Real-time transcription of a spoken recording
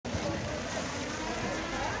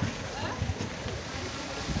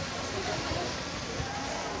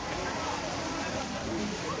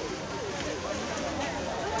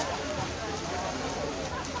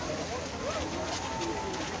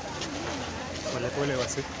Pole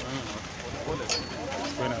wasi. Pole.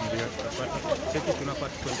 Tuena mbio tutapata. Cheki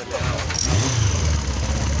tunapata kuendelea hapo.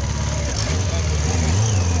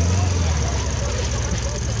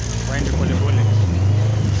 Waende pole.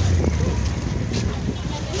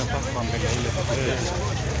 Tutapata kwa mbele ile pale.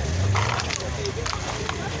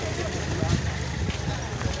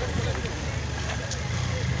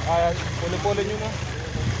 Haya, pole nyuma.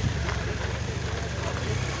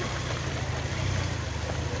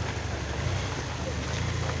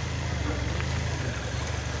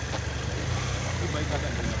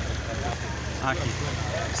 Aqui.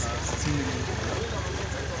 Sim.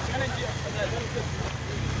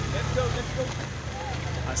 Let's go.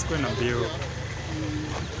 Asiko na mbio.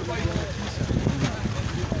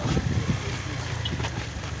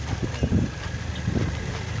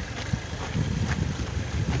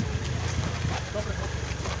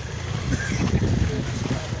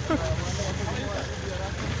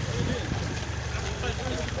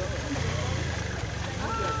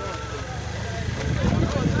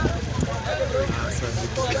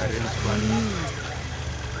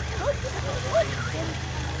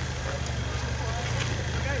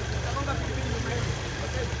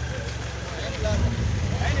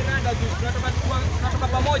 Tunatoka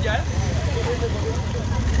pamoja eh?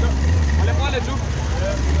 Pole tu.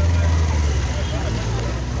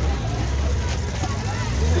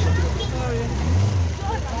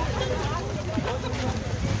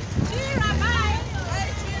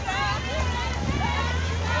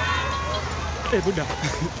 Buddha.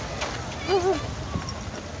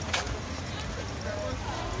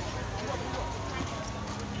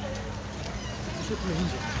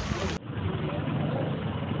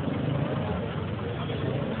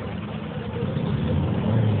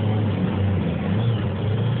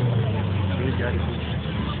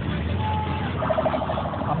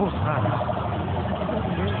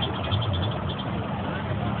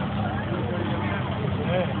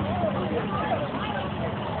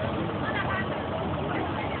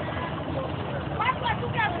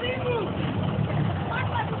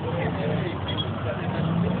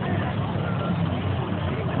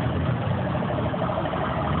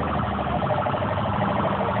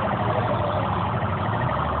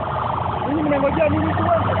 Mnangojea nini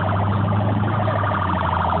tuanze?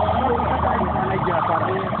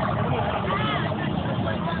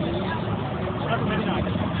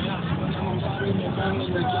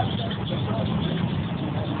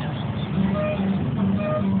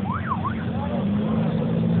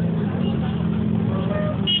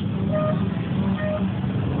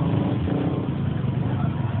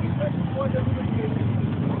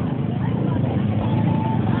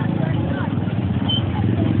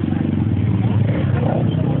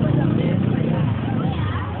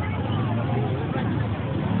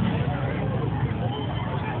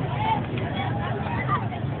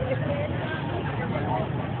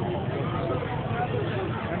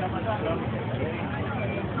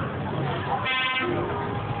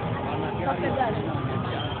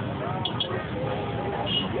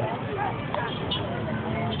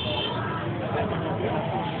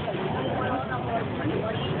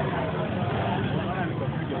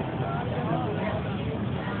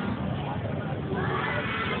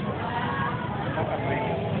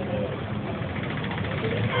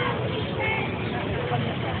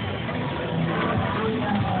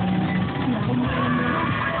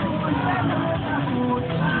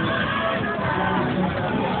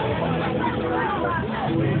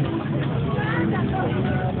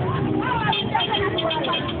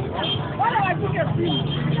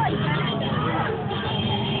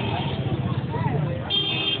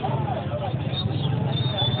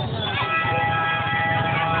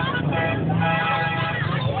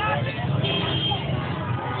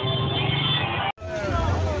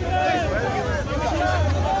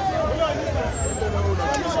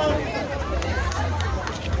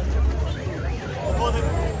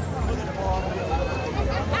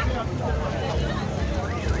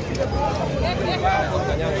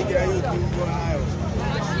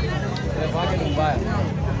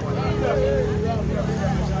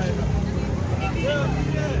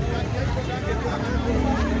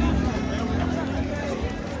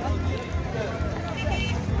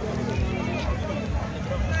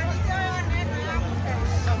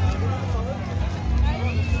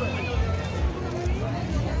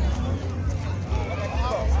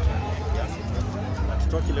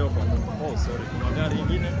 Tutoki leo kwa sorry, kuna gari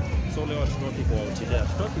ingine, so leo tutoki kwa utilea.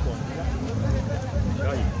 Tutoki kwa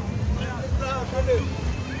gari.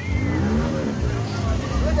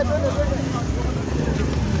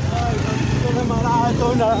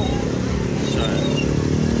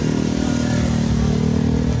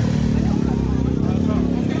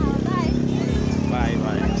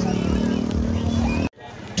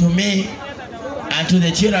 me and to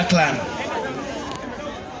the Chira clan.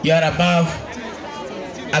 You are above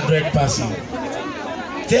a great person.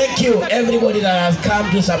 Thank you everybody that has come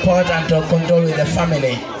to support and to condole with the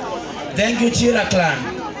family. Thank you Chira clan,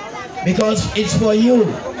 because it's for you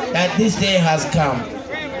that this day has come.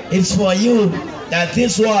 It's for you that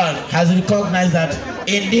this world has recognized that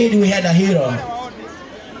indeed we had a hero.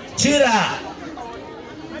 Chira,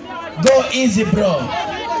 go easy bro.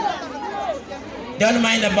 Don't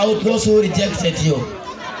mind about those who rejected you.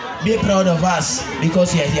 Be proud of us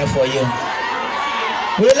because we are here for you.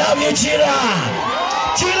 We love you Chira.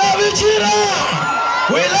 We love you Chira.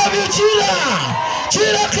 We love you Chira.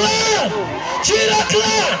 Chira clan. Chira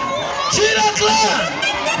clan. Chira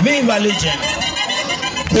clan. Viva legend.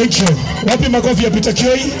 Thank you. Wapi makofi ya Peter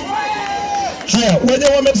Kioi? Haya, wenye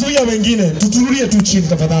wamezuia wengine, tutulie tu chini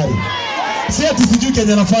tafadhali. Si ati sijui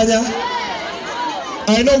Kenya nafanya.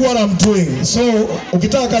 I know what I'm doing. So,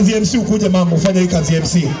 ukitaka kazi MC ukuje mama ufanye hii kazi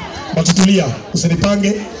MC. Batutulia,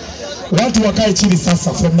 usinipange. Watu wakae chini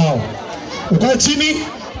sasa from now. Ukae chini,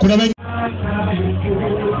 kuna wengine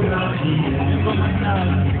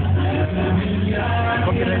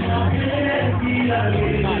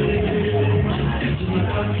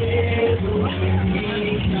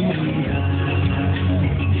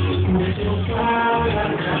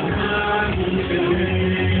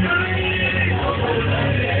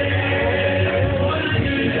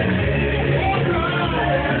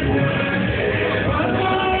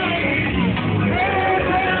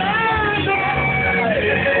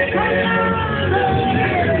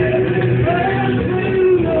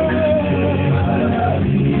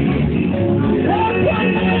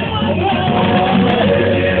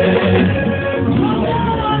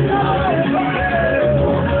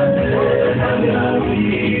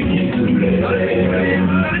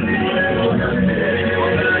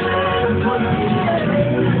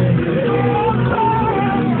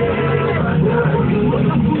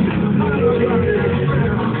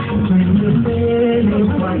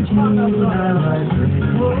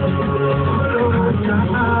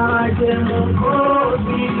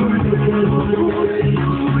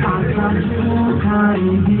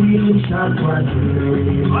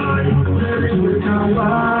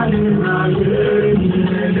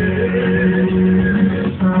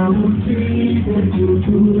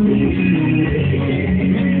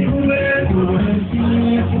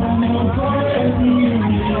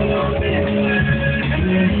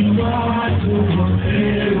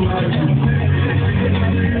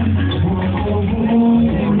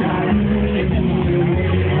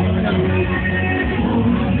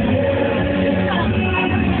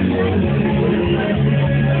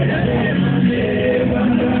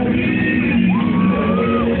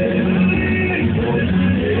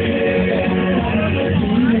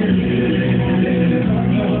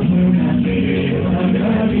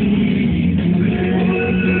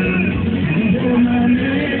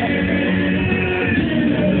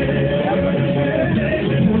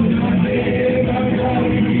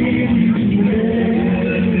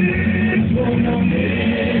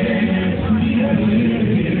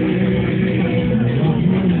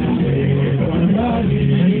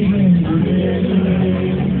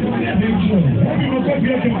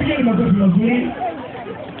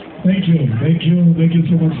Thank you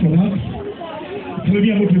so much for that.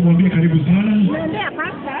 Tulia mtu mwambie karibu sana.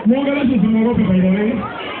 Muongeleshe tumorope by the way.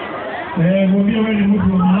 Mwambie wewe ni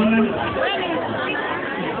mtu wa maana.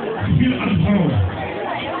 Feel at home.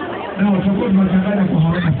 Now tutakuwa tunachanganya kwa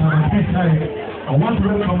haraka sana. This time I want to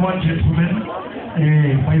welcome one gentleman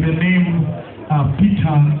by the name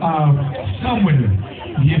Peter Samuel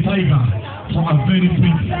Yetaiga for a very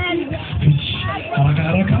brief speech. Haraka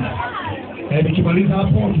haraka. Nikimaliza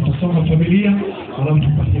hapo tutasoma familia alafu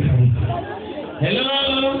tupatie karibu.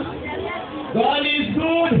 Hello. God is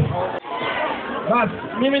good. Bas,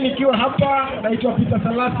 mimi nikiwa hapa naitwa Peter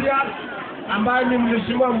Salasia ambaye ni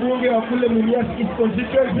mheshimiwa mbunge wa kule Mumias East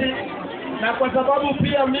Constituency, na kwa sababu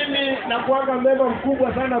pia mimi nakuanga member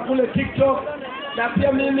mkubwa sana kule TikTok, na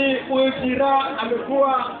pia mimi huyu Chira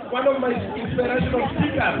amekuwa one of my inspirational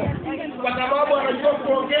speakers kwa sababu anajua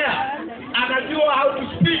kuongea, anajua how to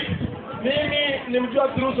speak. Mimi nimjua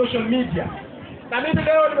through social media. Na mimi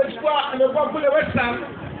leo nimekuwa kule Western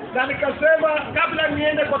na nikasema kabla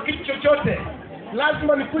niende kwa kitu chochote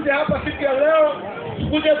lazima nikuje hapa siku ya leo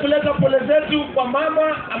kuje kuleta pole zetu kwa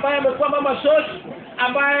mama ambaye amekuwa mama Shosh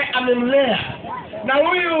ambaye amemlea. Na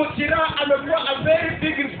huyu Chira amekuwa a very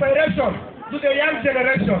big inspiration to the young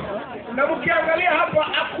generation. Na mkiangalia hapa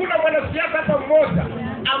hakuna mwanasiasa hata mmoja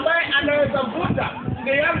ambaye anaweza vuta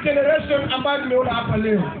the young generation ambayo nimeona hapa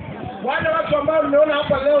leo. Wale watu ambao nimeona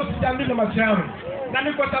hapa leo sijaamini na macho yangu. na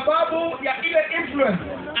ni kwa sababu ya ile influence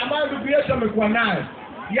ambayo ndugu yetu amekuwa nayo.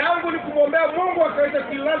 Yangu ni kumwombea Mungu akaweze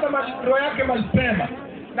kuilaza roho yake mapema.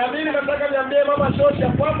 Na mimi nataka niambie Mama Shoshi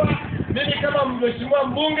kwamba mimi kama mheshimiwa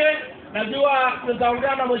mbunge najua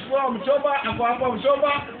nitaongea na mheshimiwa Mchomba, ako hapa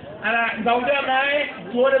Mchomba, nitaongea naye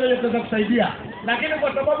tuone vile tutaweza kusaidia. Lakini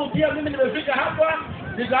kwa sababu pia mimi nimefika hapa,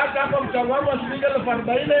 nitaacha hapa mchango wangu wa shilingi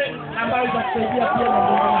 40,000 ambayo itakusaidia pia na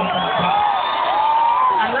Mungu.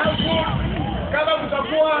 Alafu kama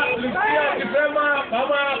mtakuwa lisikia ukisema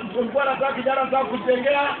mama mlikuwa nataka kijana sana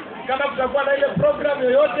kutengea, kama kutakuwa na ile program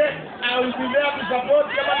yoyote au ile support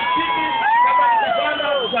kama kiti kama kijana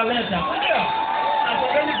utaleta.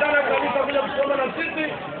 Asanteni sana kabisa kuja kusoma na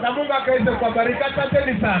sisi na Mungu akaweze kubariki.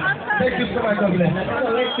 Asanteni sana. Thank you so much. God bless.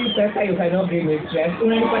 Let's see sasa you cannot be with stress.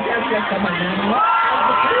 Unanipatia stress kama nani?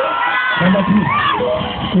 Namba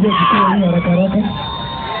 2. Kuja kuchukua hiyo haraka haraka.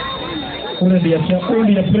 Ule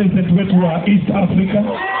ndiye president wetu wa East Africa.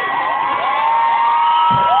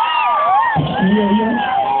 Hiyo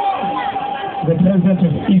the president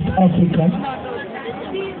of East Africa.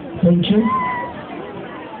 Thank you.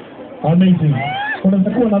 Amazing.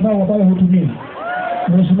 Unatakuwa na dawa ambayo hutumii.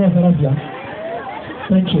 Mheshimiwa Salasia.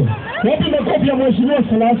 Thank you. Wapi makofi ya Mheshimiwa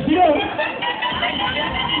Salasia?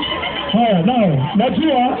 Haya, nao.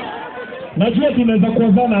 Najua tunaweza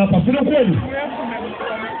kuanzana hapa. Sio kweli?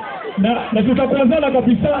 Na tutakuanzana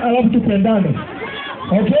kabisa alafu tupendane.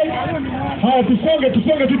 Okay? Haya, tusonge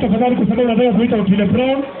tu tafadhali kwa sababu nataka kuita Otile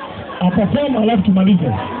Brown. Aperform alafu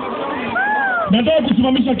tumalize. Nataka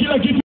kusimamisha kila kitu.